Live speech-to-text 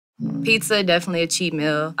Pizza, definitely a cheat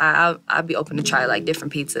meal. I'd be open to try like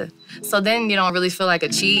different pizza. So then you don't really feel like a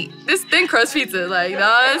cheat. This thin crust pizza, like,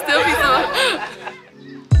 no, it's still pizza.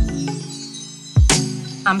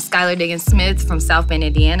 I'm Skylar Diggins-Smith from South Bend,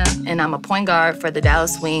 Indiana, and I'm a point guard for the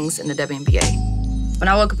Dallas Wings in the WNBA. When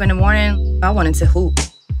I woke up in the morning, I wanted to hoop.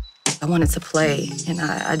 I wanted to play, and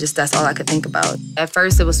that's all I could think about. At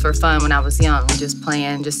first, it was for fun when I was young, just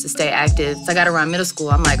playing, just to stay active. So I got around middle school,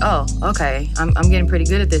 I'm like, oh, okay, I'm getting pretty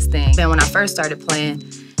good at this thing. Then when I first started playing,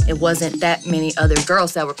 it wasn't that many other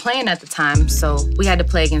girls that were playing at the time, so we had to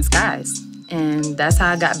play against guys, and that's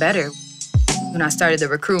how I got better. When I started the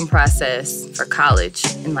recruiting process for college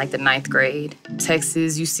in like the 9th grade,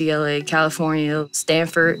 Texas, UCLA, California,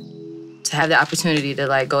 Stanford, to have the opportunity to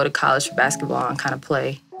like go to college for basketball and kind of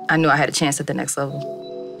play, I knew I had a chance at the next level.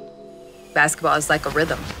 Basketball is like a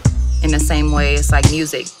rhythm. In the same way, it's like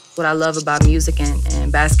music. What I love about music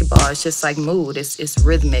and basketball is just like mood. It's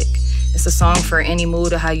rhythmic. It's a song for any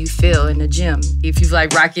mood or how you feel in the gym. If you've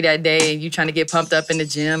like rocky that day and you're trying to get pumped up in the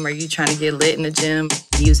gym or you trying to get lit in the gym,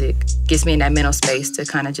 music gets me in that mental space to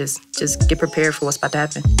kind of just get prepared for what's about to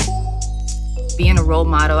happen. Being a role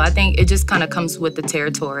model, I think it just kind of comes with the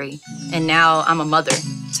territory. And now I'm a mother.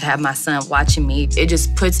 To have my son watching me, it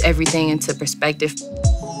just puts everything into perspective.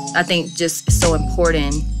 I think just it's so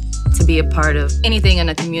important to be a part of anything in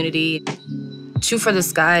the community. Shoot for the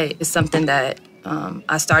Sky is something that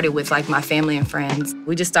I started with like my family and friends.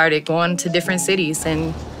 We just started going to different cities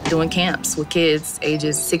and doing camps with kids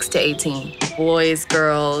ages 6 to 18. Boys,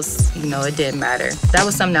 girls, you know, it didn't matter. That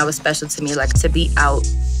was something that was special to me, like to be out,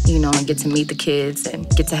 you know, and get to meet the kids and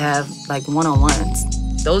get to have like one-on-ones.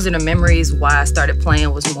 Those are the memories why I started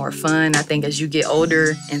playing was more fun. I think as you get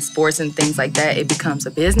older in sports and things like that, it becomes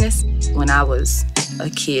a business. When I was a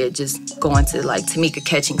kid, just going to like Tamika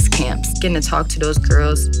Catchings camps, getting to talk to those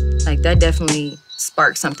girls, like that definitely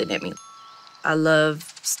sparked something in me. I love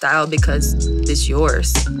style because it's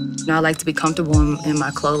yours. You know, I like to be comfortable in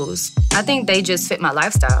my clothes. I think they just fit my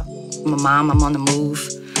lifestyle. I'm a mom, I'm on the move.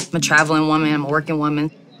 I'm a traveling woman, I'm a working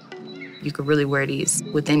woman. You could really wear these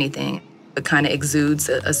with anything. It kind of exudes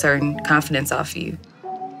a certain confidence off of you.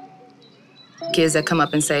 Kids that come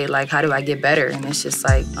up and say, like, how do I get better? And it's just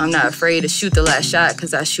like, I'm not afraid to shoot the last shot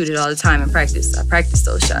because I shoot it all the time in practice. I practice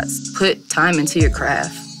those shots. Put time into your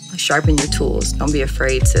craft. Sharpen your tools. Don't be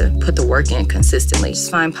afraid to put the work in consistently. Just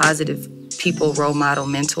find positive people, role model,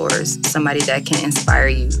 mentors, somebody that can inspire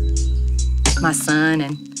you. My son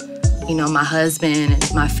and, you know, my husband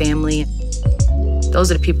and my family.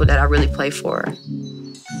 Those are the people that I really play for.